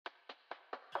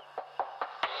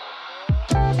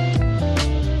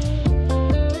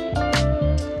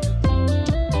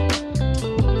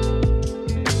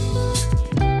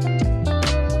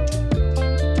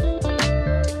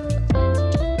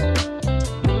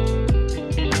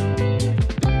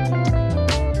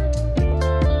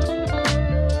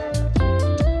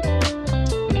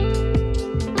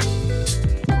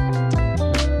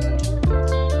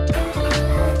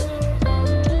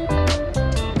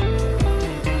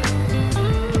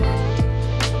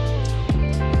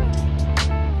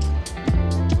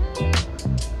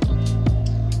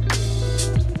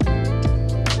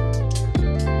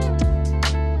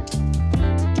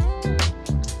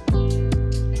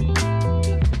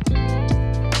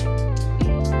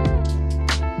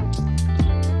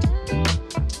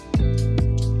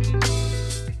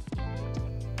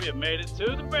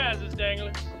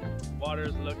danglers.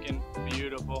 Water's looking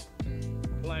beautiful.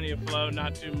 Plenty of flow,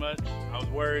 not too much. I was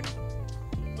worried,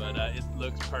 but it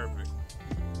looks perfect.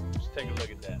 Just take a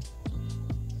look at that.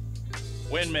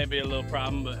 Wind may be a little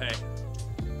problem, but hey,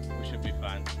 we should be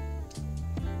fine.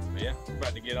 But yeah, we're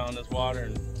about to get on this water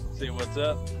and see what's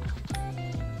up.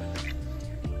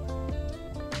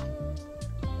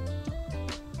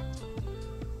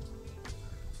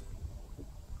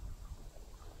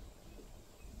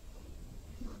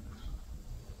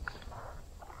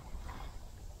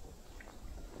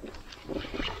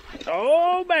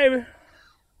 Oh, baby.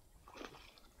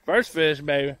 First fish,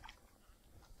 baby.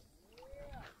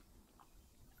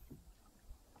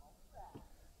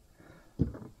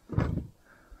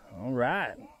 All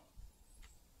right.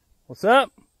 What's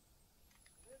up?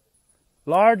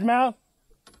 Largemouth?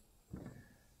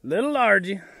 Little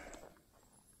largy.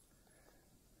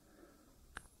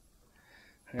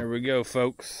 Here we go,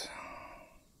 folks.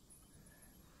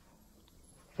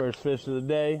 First fish of the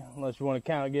day, unless you want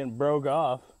to count getting broke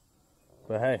off.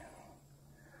 But hey,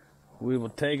 we will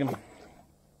take him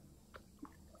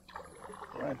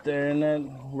right there in that,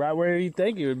 right where you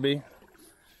think he would be.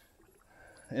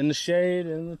 In the shade,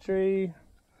 in the tree,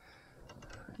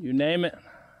 you name it.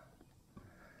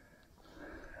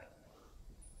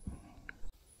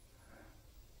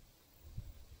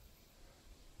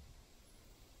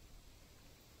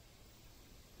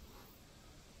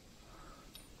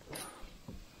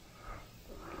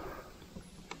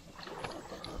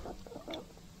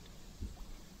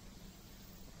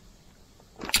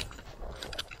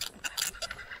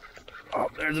 Oh,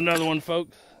 there's another one,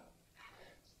 folks.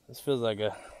 This feels like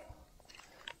a...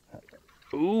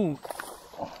 Ooh.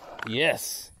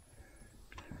 Yes.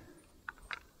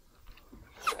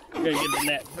 Gotta get the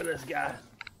net for this guy.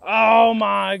 Oh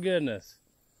my goodness.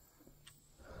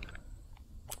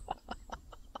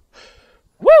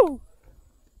 Woo!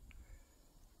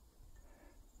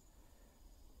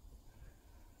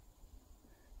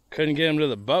 Couldn't get him to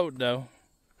the boat though.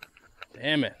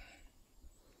 Damn it.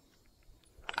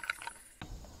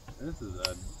 This is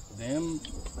a damn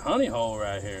honey hole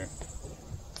right here.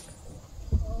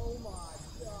 Oh my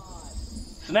God.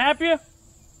 Snap you?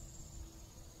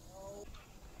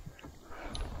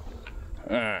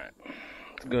 Alright,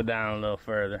 let's go down a little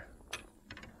further.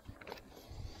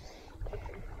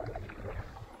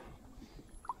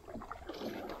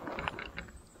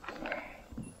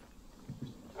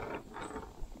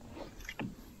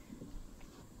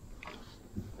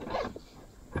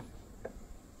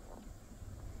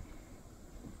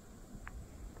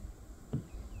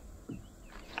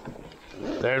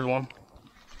 There's one.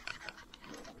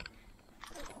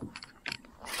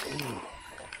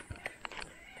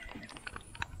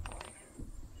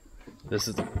 This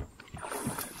is the...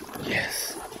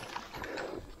 Yes.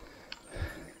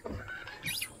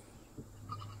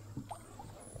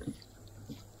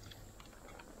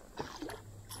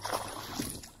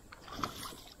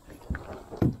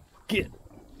 Get.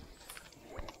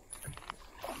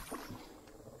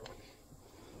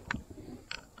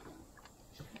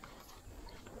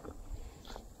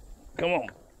 Come on.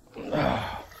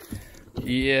 Oh,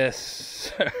 yes,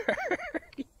 sir.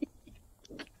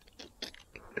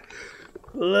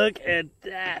 Look at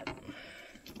that.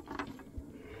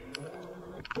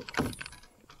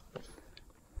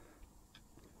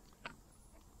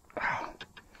 Oh.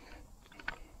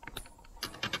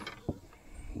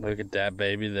 Look at that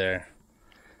baby there.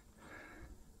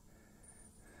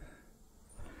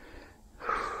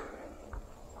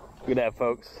 Look at that,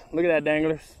 folks. Look at that,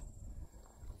 danglers.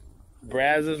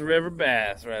 Brazos River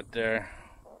bass right there.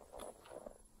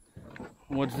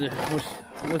 What's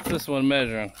this one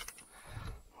measuring?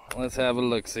 Let's have a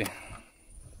look-see.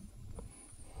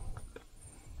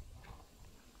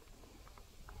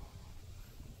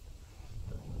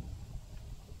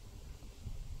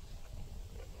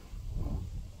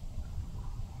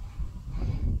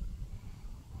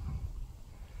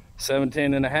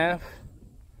 $17 and a half.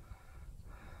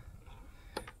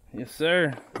 Yes,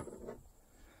 sir.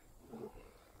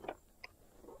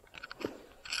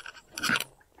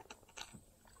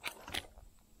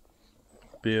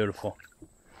 Beautiful.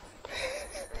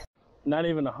 Not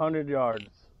even 100 yards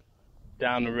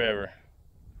down the river,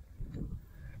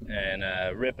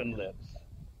 and ripping lips.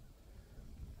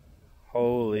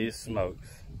 Holy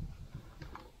smokes.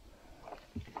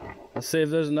 Let's see if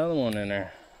there's another one in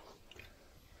there.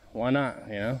 Why not,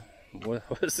 you know?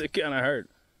 What's it gonna hurt?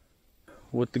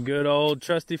 With the good old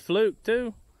trusty fluke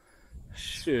too?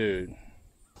 Shoot.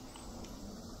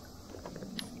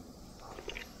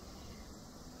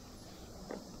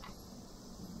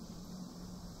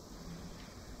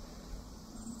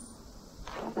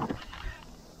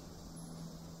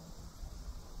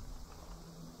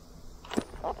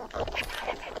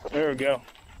 There we go.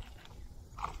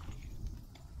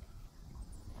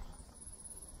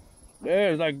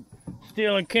 There's like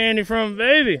stealing candy from a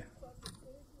baby.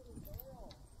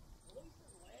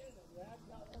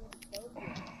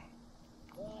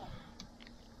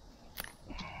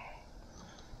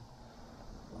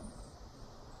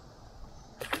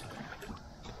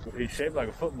 He's shaped like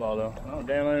a football though. Oh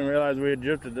damn, I didn't realize we had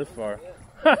drifted this far.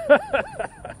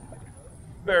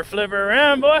 Better flip her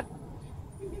around, boy.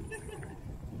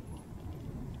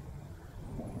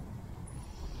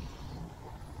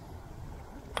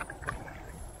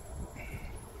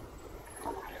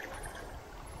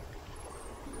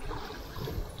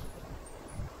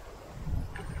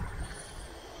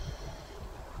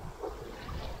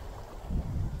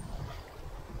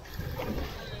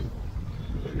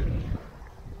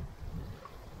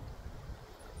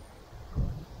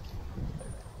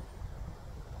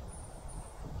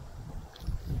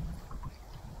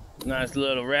 Nice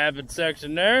little rapid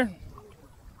section there.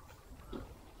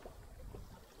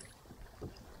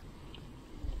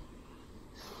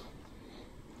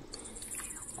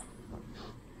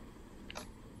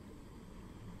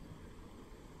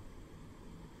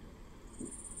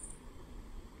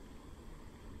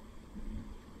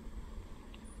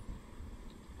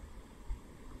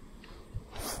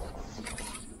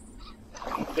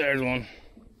 There's one.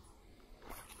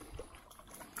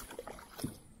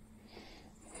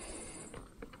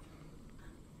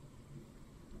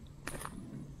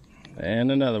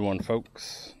 And another one,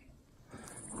 folks.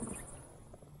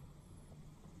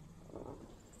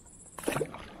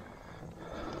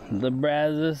 The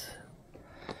Brazos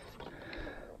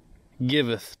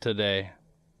giveth today.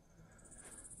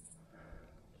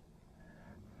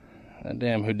 That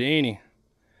damn Houdini.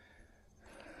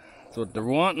 That's what they're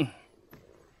wanting.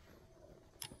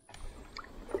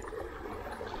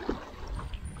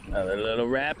 Another little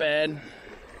rapid.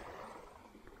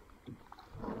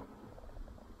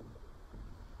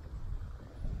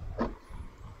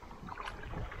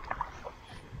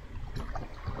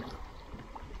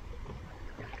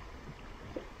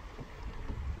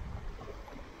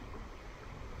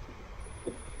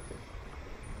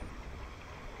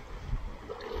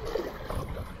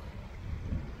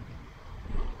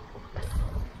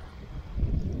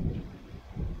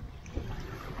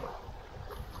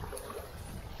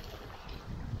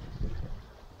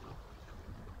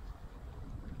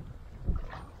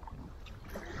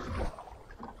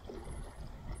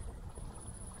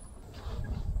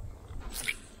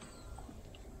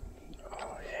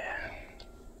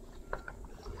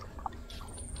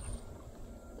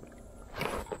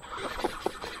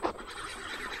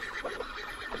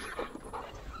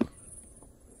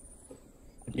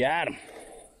 Got him.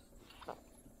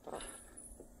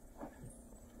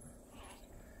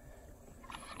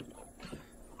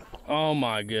 Oh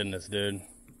my goodness, dude.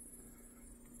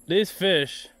 These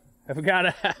fish have got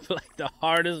to have like the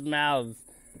hardest mouths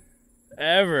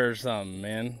ever or something,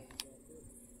 man.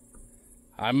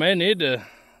 I may need to,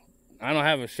 I don't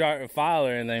have a sharp file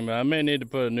or anything, but I may need to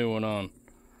put a new one on.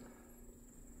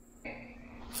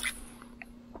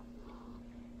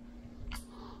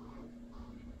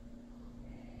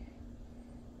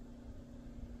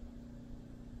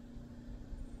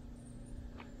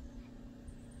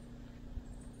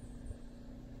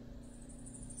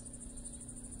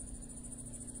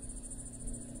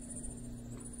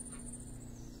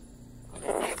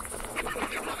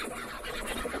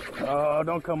 Oh,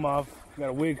 don't come off. Got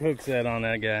a weak hook set on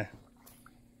that guy.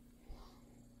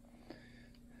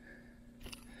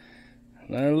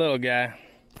 Another little guy.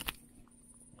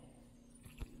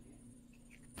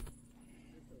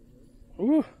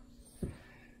 Ooh.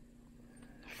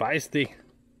 Feisty.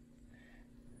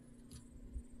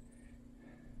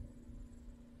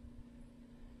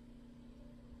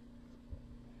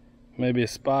 Maybe a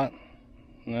spot.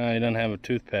 No, he doesn't have a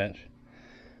tooth patch.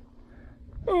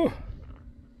 Ooh.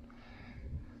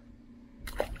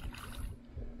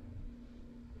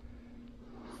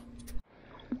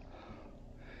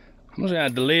 I'm just gonna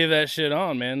have to leave that shit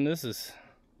on, man. This is...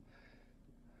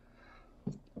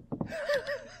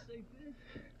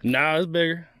 No, it's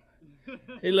bigger.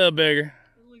 He's a little bigger.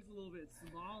 It looks a little bit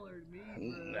smaller to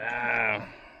me. Nah.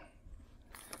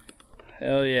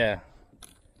 Hell yeah.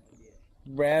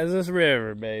 Brazos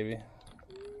River, baby.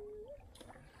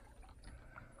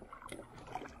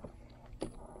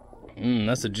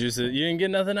 That's a juicy... You didn't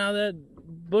get nothing out of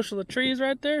that bushel of trees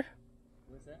right there?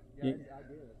 What's that? Yeah, I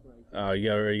did. Oh,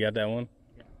 you already got that one?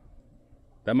 Yeah.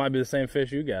 That might be the same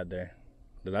fish you got there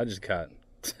that I just caught.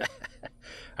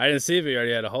 I didn't see if he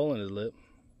already had a hole in his lip.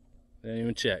 Didn't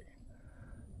even check.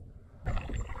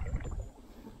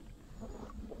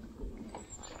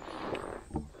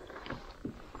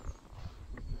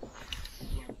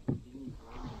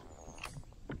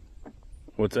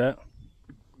 What's that?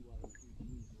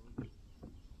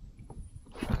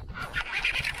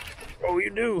 Oh,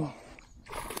 you do.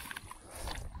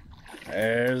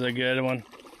 There's a good one.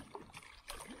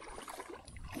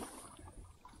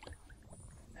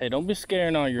 Hey, don't be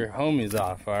scaring all your homies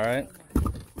off, all right?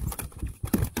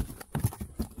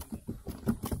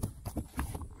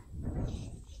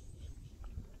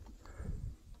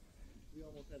 We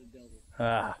almost had a double.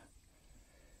 Ah.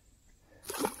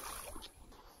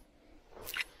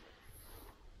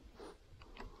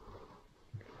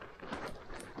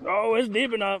 Oh, it's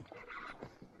deep enough.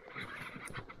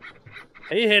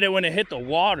 He hit it when it hit the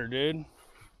water, dude.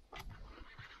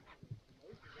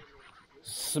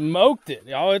 Smoked it.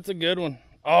 Oh, it's a good one.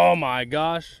 Oh my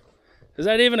gosh. Is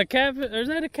that even a catfish? Is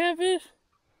that a catfish?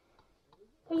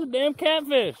 That's a damn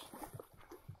catfish.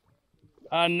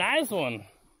 A nice one.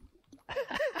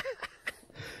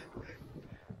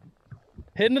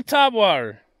 Hitting the top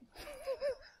water.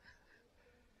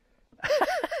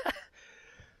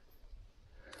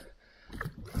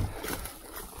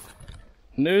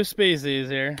 New species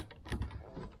here.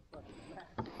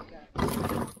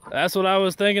 That's what I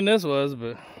was thinking this was,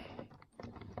 but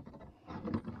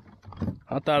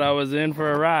I thought I was in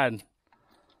for a ride.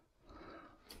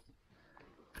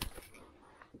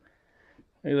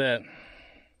 Look at that.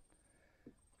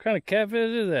 What kind of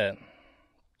catfish is that?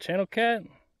 Channel cat?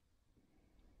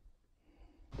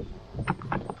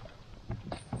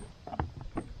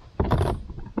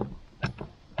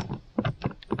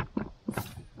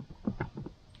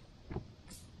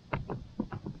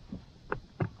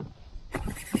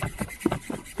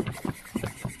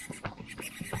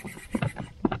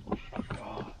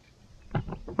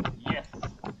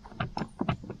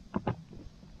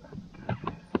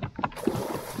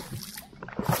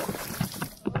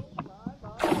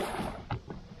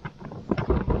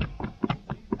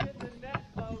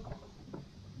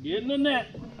 Get in the net.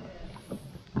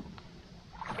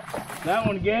 That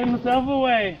one gave himself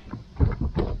away.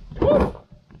 Woo!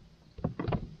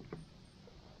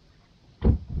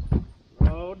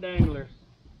 Oh, danglers.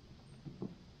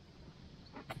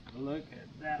 Look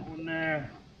at that one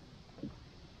there.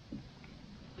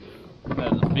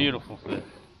 That's a beautiful fish.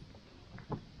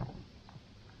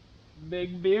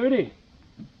 Big beauty.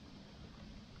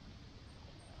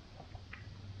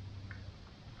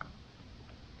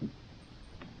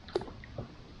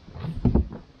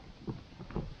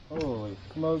 Holy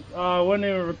smokes. Oh, I wasn't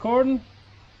even recording?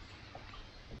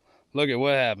 Look at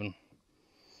what happened.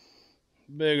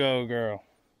 Big old girl.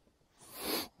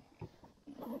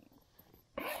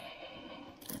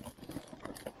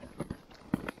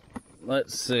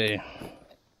 Let's see.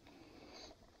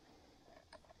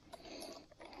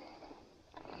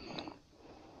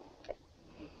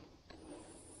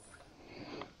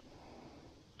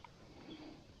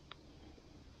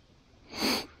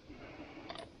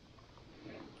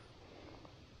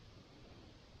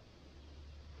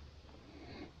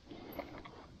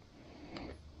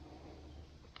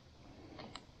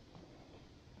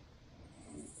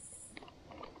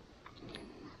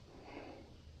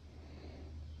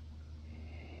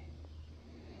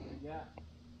 Yeah.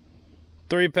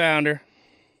 3-pounder.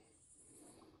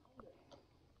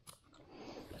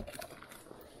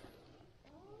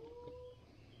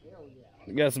 Hell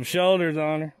yeah. Got some shoulders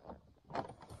on her.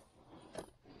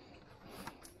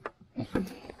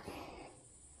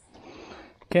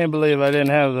 Can't believe I didn't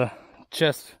have the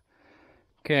chest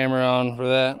camera on for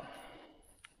that.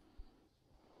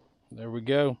 There we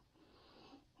go.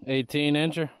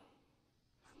 18-incher.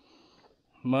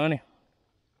 Money.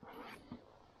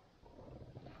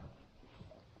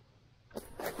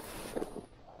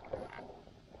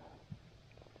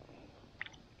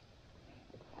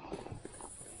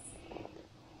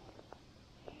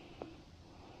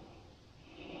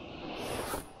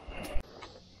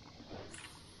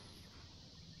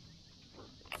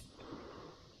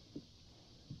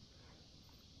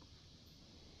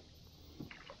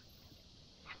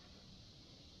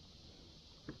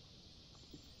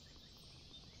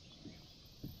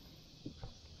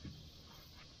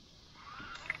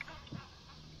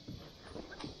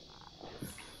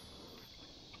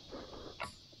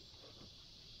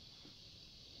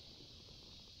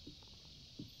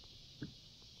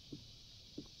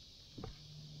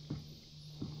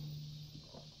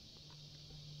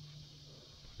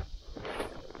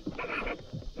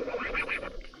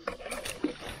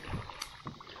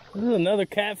 This is another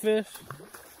catfish.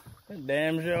 That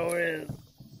damn sure is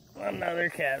another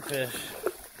catfish.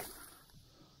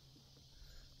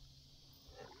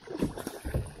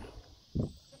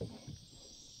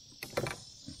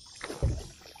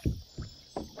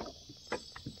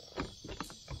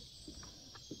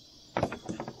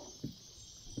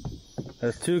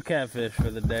 There's 2 catfish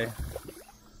for the day.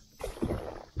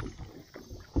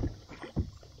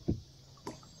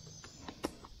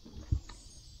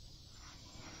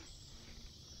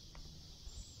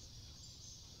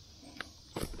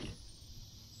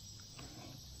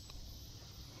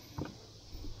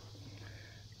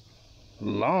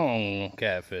 Long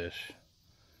catfish.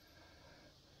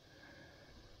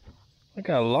 Look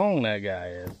how long that guy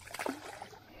is.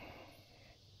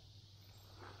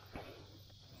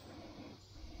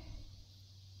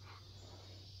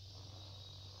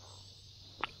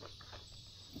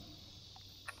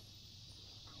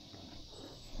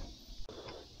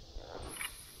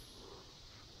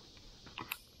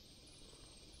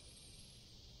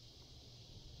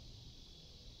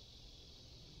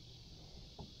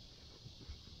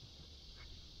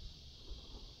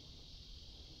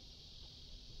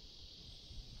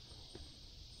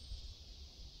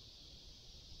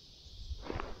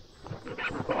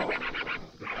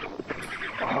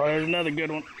 Oh, there's another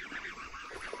good one.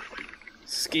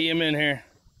 Ski him in here.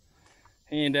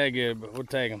 He ain't that good, but we'll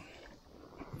take him.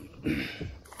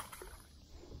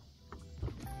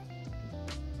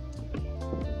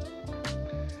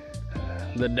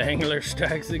 The dangler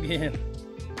strikes again.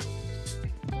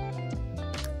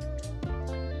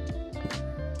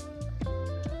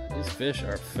 These fish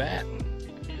are fat.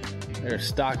 They're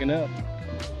stocking up.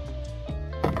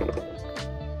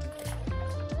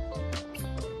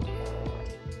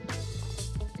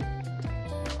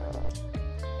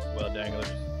 Well,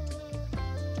 danglers,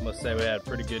 I must say we had a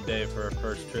pretty good day for our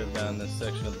first trip down this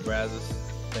section of the Brazos.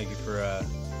 Thank you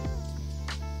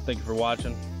for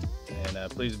watching,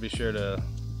 and please be sure to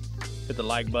hit the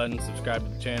like button, subscribe to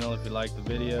the channel if you like the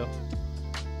video,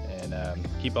 and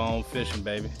keep on fishing,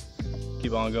 baby.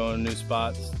 Keep on going to new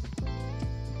spots,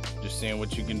 just seeing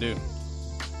what you can do.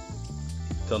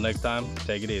 Till next time,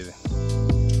 take it easy.